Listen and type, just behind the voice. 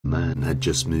Man had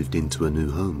just moved into a new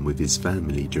home with his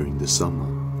family during the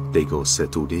summer. They got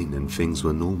settled in and things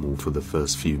were normal for the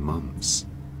first few months,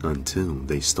 until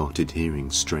they started hearing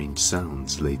strange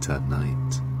sounds late at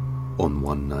night. On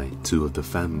one night, two of the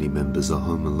family members are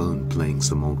home alone playing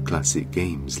some old classic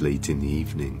games late in the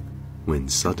evening, when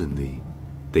suddenly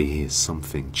they hear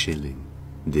something chilling.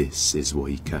 This is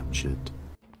what he captured.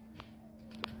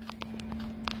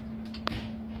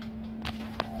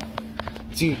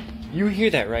 Dude, you hear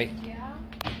that, right? Yeah.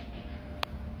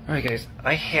 Alright guys,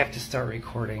 I have to start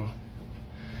recording.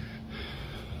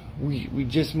 We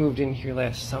just moved in here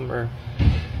last summer,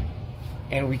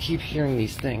 and we keep hearing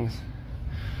these things.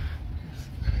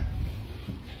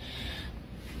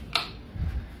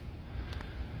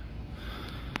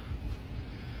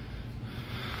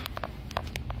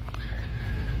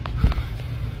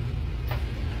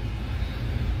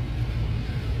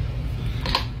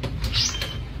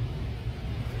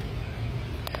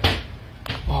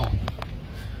 Oh.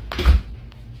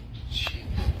 Shit.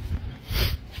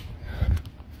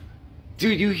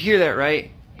 Dude, you hear that,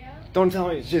 right? Yeah. Don't tell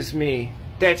me it's just me.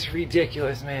 That's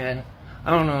ridiculous, man. I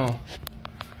don't know.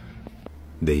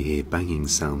 They hear banging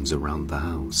sounds around the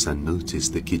house and notice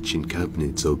the kitchen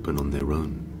cabinets open on their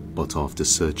own. But after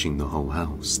searching the whole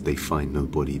house, they find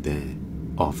nobody there.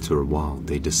 After a while,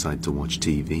 they decide to watch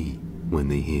TV when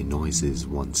they hear noises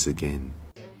once again.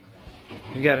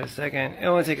 You got a second? It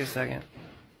will take a second.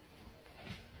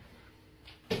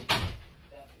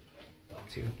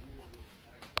 Two.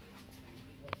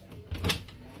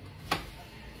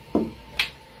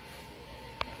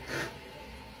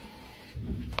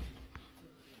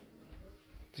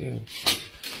 Dude.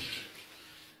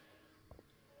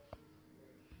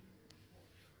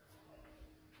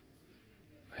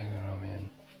 I don't know, man.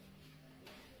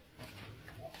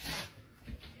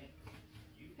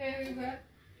 Hey, are you back?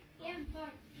 Yeah, I'm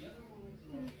back.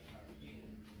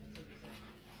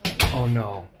 Oh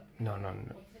no. No.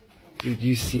 Dude,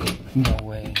 you see? No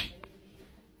way.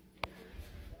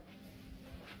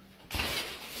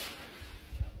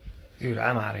 Dude,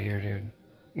 I'm out of here, dude.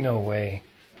 No way.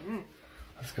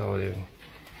 Let's go, dude.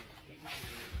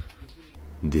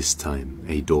 This time,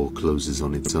 a door closes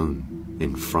on its own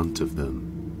in front of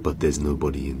them, but there's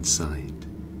nobody inside.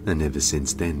 And ever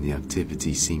since then, the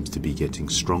activity seems to be getting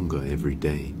stronger every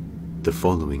day. The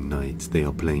following night, they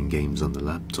are playing games on the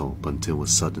laptop until a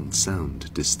sudden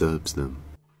sound disturbs them.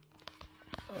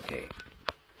 Okay.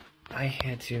 I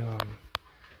have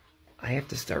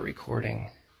to start recording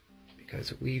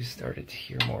because we've started to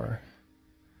hear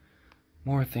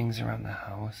more things around the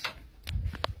house.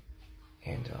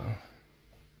 And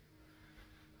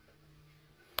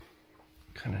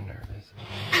kind of nervous.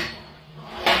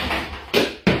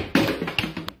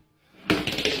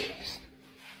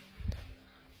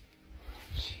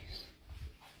 Jeez.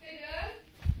 Hey, Dad?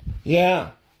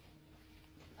 Yeah.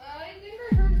 I think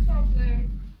I heard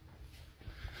something.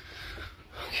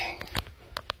 Okay.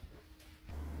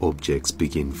 Objects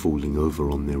begin falling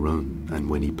over on their own, and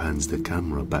when he pans the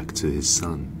camera back to his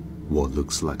son, what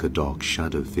looks like a dark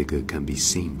shadow figure can be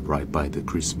seen right by the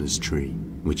Christmas tree,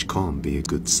 which can't be a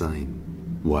good sign.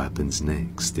 What happens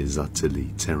next is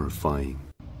utterly terrifying.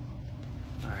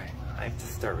 Alright, I have to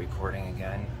start recording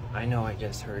again. I know I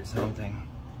just heard something.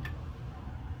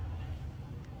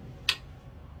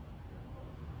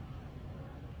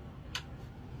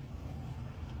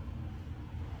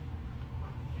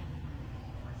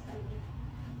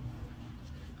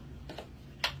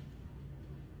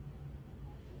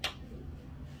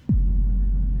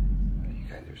 You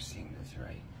guys are seeing this,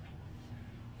 right?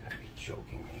 You gotta be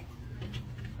joking me.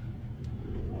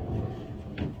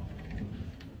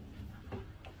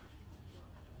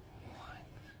 What?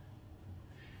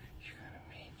 You gotta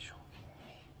be joking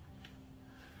me.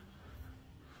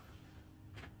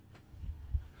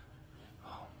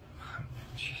 Oh,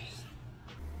 jeez.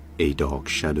 A dark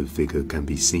shadow figure can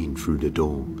be seen through the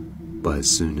door, but as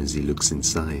soon as he looks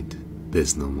inside,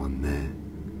 there's no one there.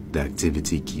 The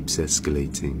activity keeps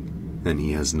escalating, and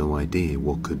he has no idea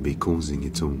what could be causing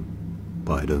it all.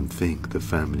 But I don't think the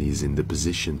family is in the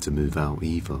position to move out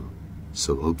either,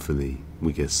 so hopefully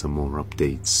we get some more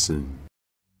updates soon.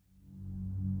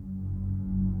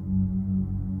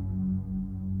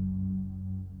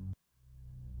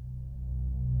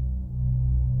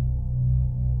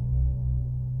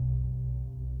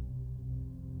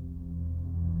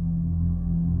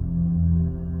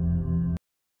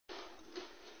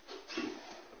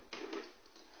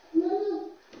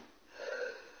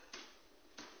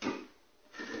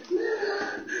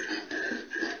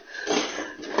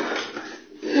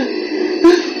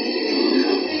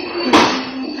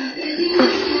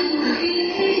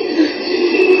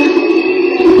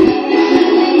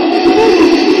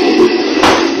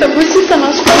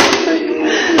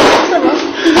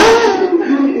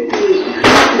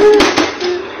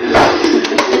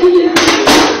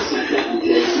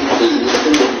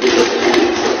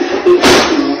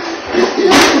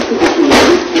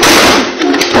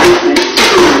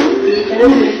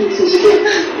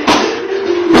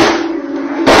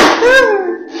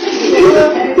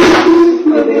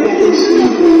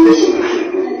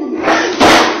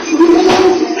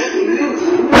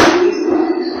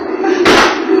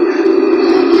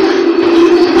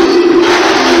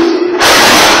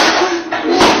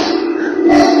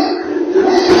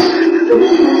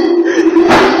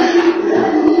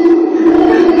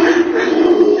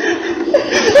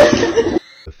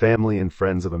 family and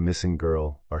friends of a missing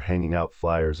girl are hanging out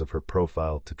flyers of her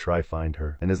profile to try find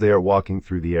her. And as they are walking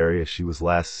through the area she was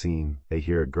last seen, they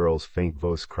hear a girl's faint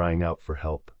voice crying out for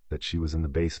help, that she was in the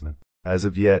basement. As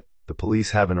of yet, the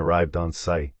police haven't arrived on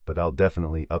site, but I'll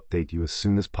definitely update you as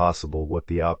soon as possible what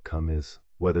the outcome is,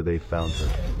 whether they found her.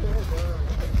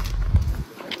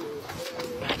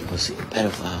 Let's see,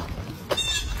 pedophile.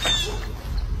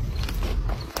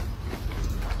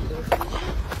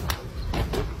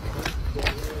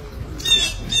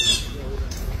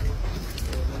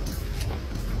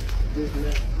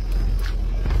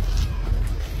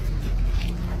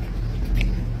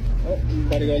 Oh, you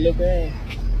better go look around.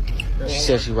 She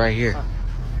said she right here.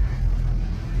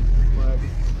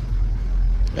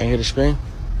 Ain't hear the scream?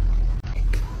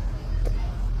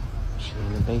 She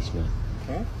in the basement.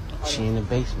 Huh? She in the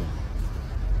basement.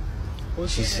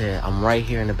 What's She that? said, I'm right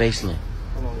here in the basement.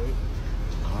 Hold on, wait.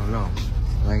 I don't know.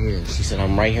 Right here. She said,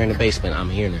 I'm right here in the basement. I'm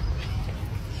hearing her.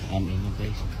 I'm in the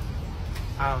basement.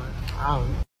 I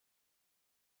don't.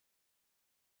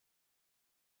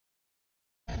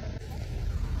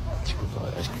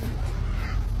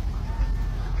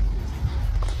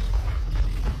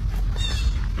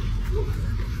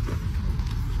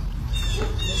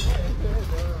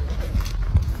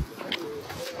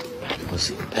 Let's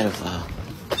see, pedophile.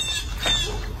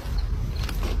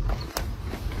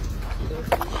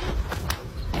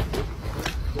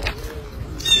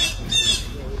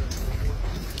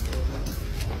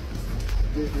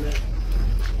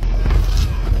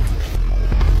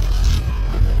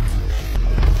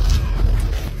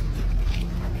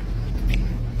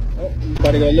 Oh, you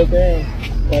better go look around.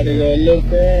 Better go look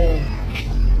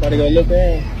around. Better go look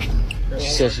around. She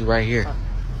said she right here.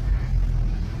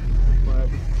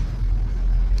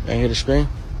 Ain't hear the scream?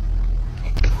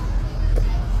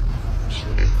 She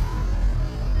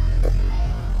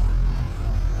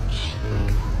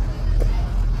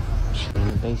in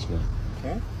the basement.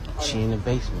 Huh? She in the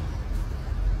basement.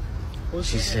 What's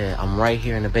She that? said, I'm right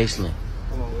here in the basement.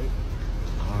 Hold on, wait.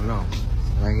 I don't know.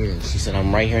 Right here. She said,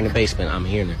 I'm right here in the basement. I'm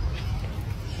hearing her.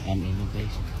 I'm in the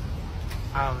basement.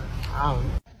 I don't.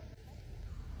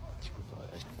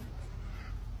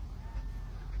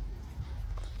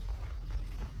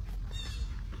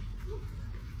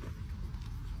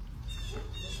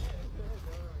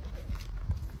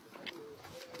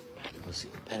 Let's see,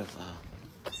 pedophile.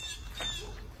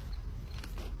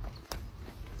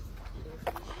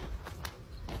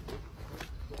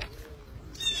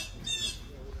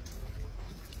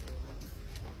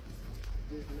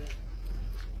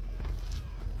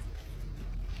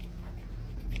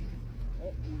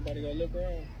 Oh, you better go look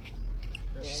around.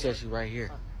 She said she right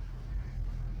here.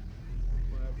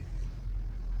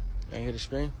 Ain't hear the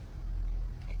scream?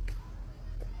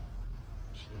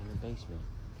 She in the basement.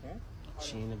 Huh?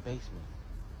 She in the basement.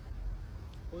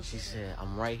 What's She that? said,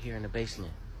 I'm right here in the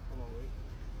basement. Hold on, wait.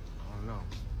 I don't know.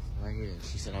 Right here.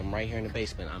 She said, I'm right here in the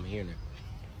basement. I'm hearing her.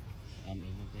 I'm in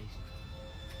the basement.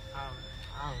 I don't.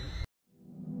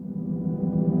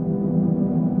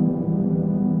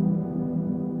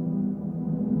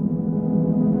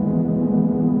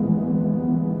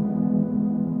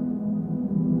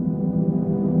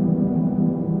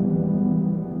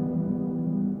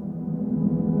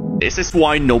 This is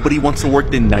why nobody wants to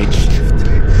work the night shift.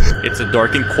 It's a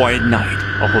dark and quiet night.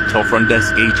 A hotel front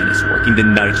desk agent is working the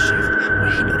night shift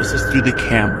when he notices through the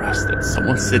cameras that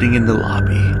someone's sitting in the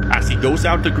lobby. As he goes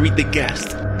out to greet the guest,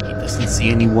 he doesn't see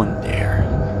anyone there.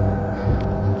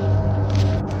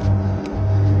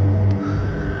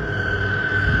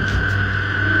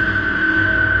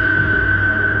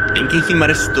 Thinking he might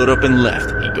have stood up and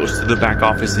left, he goes to the back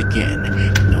office again. He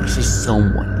notices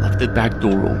someone left the back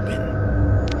door open.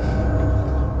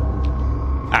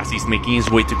 As he's making his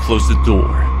way to close the door,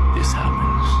 this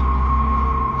happens.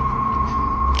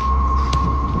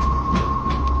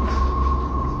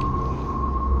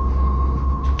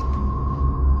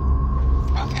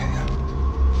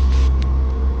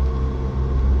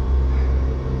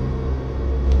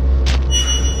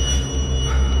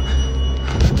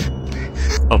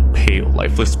 A pale,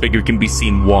 lifeless figure can be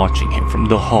seen watching him from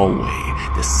the hallway,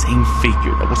 the same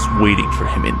figure that was waiting for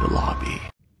him in the lobby.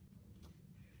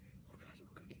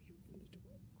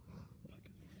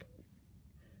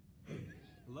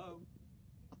 Hello?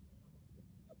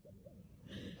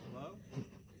 Hello?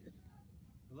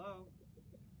 Hello?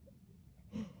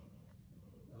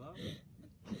 Hello?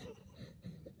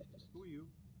 Who are you?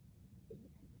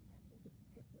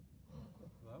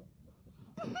 Hello?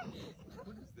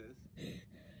 What is this?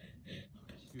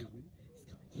 Excuse me?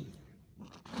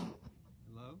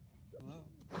 Hello? Hello?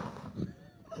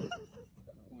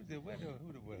 Who's there? Who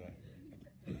the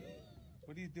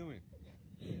What are you doing?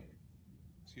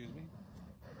 Excuse me?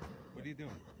 What are you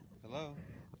doing? Hello?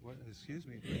 What? Excuse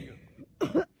me. Where are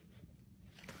you?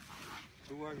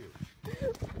 Who are you?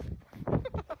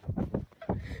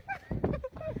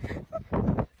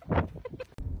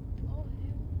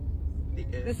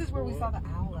 This is where we saw the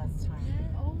owl last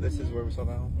time. This is where we saw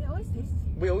the owl. It always takes us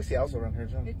here. We always see owls around here,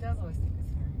 John. It does always take us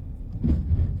here.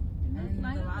 And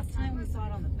the last time we saw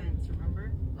it on the fence,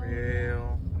 remember?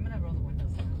 Real. I'm gonna roll the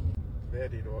windows down.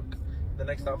 Ready to walk. The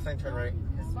next stop sign, turn right.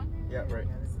 This one? Yeah, right.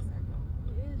 Yeah, this is Echo.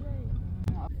 It is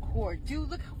right. Of course. Dude,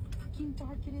 look how freaking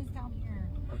dark it is down here.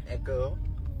 Echo.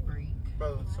 Freak.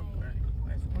 Bro, it's so nice.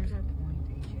 Where's our point,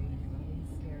 AJ?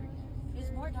 It's scary.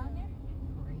 There's more down there?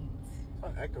 Great.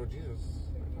 Oh, Echo, Jesus.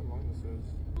 Look how long this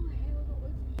is.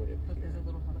 Look, there's a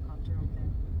little helicopter over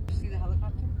there. You see the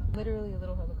helicopter? Literally a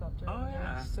little helicopter. Oh,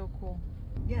 yeah. It's so cool.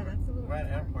 Yeah, that's a little We're at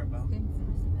airport, Mel.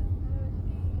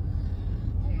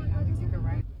 Okay, now we take a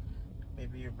right.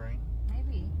 Maybe your brain.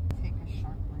 Maybe take a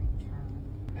sharp right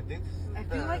turn. I think this is I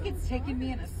feel like it's taking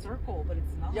me in a circle, but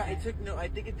it's not. Yeah, it took, no, I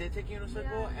think it did take you in a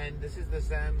circle, and this is the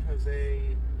San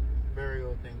Jose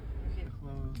burial thing. Okay.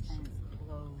 Closed. And it's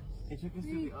closed. It took us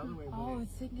to the other way. Oh,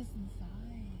 it's taking us inside.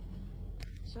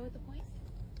 Show it the point.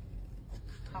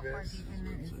 How far deep in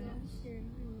there is it?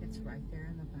 It's right there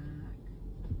in the back.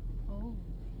 Oh.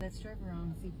 Let's drive around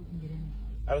and see if we can get in.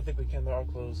 I don't think we can. They're all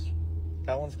closed.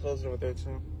 That one's closed over there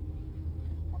too.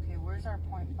 Okay, where's our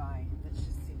point by? Let's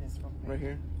just see this real quick. Right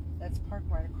here. Let's park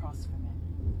right across from it.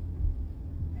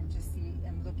 And just see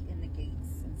and look in the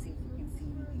gates and see if we can see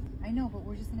anything. I know, but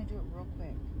we're just gonna do it real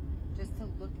quick. Just to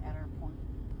look at our point.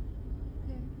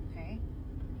 Okay?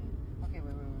 Okay,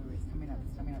 wait. It's coming up.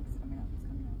 It's coming up.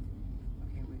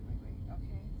 Okay, wait. Okay, so I'm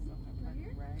gonna park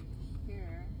right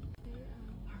here.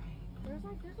 There's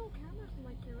no cameras from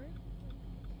like here, right?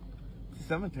 It's a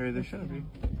cemetery. There shouldn't be.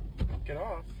 Get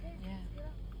off. Yeah.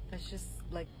 That's just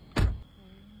like. I don't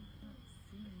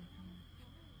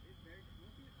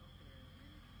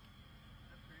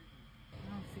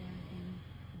see anything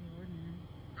ordinary.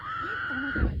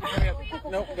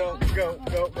 Nope, go.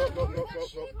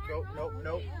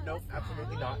 Nope,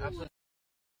 absolutely not. Absolutely.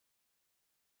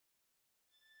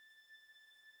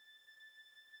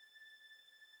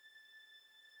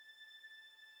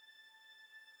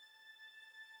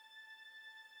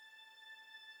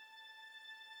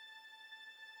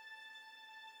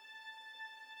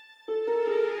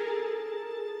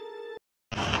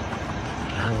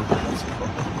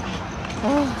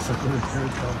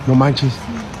 No manches,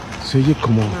 se oye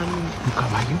como un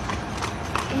caballo.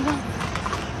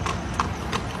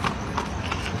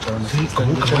 Sí,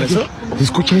 como un caballo. ¿Se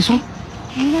escucha eso?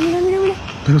 Mira.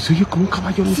 Pero se oye como un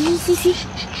caballo. Sí.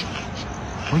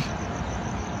 Oye.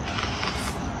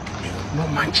 No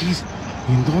manches,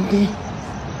 ¿en dónde?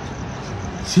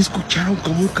 Sí escucharon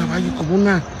como un caballo, como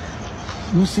una...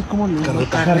 No sé cómo le llaman.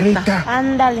 Carreta.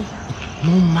 Ándale.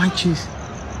 No manches.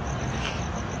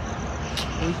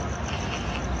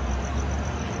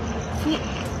 Sí.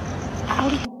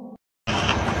 Ahorita.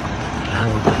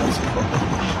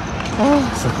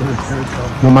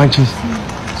 No manches,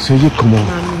 se oye como un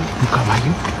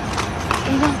caballo.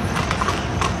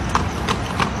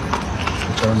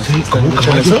 Sí, como un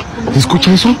caballo. ¿Se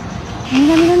escucha eso?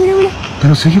 Mira.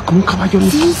 Pero se oye como un caballo.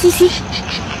 Sí.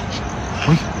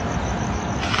 Oye.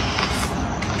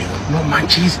 No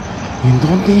manches, ¿en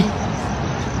dónde?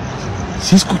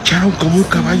 Sí escucharon como un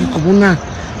caballo, como una...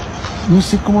 No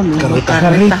sé cómo le llaman.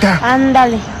 Carreta.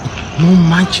 Ándale. No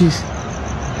manches.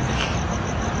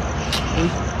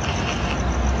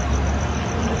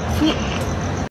 Sí.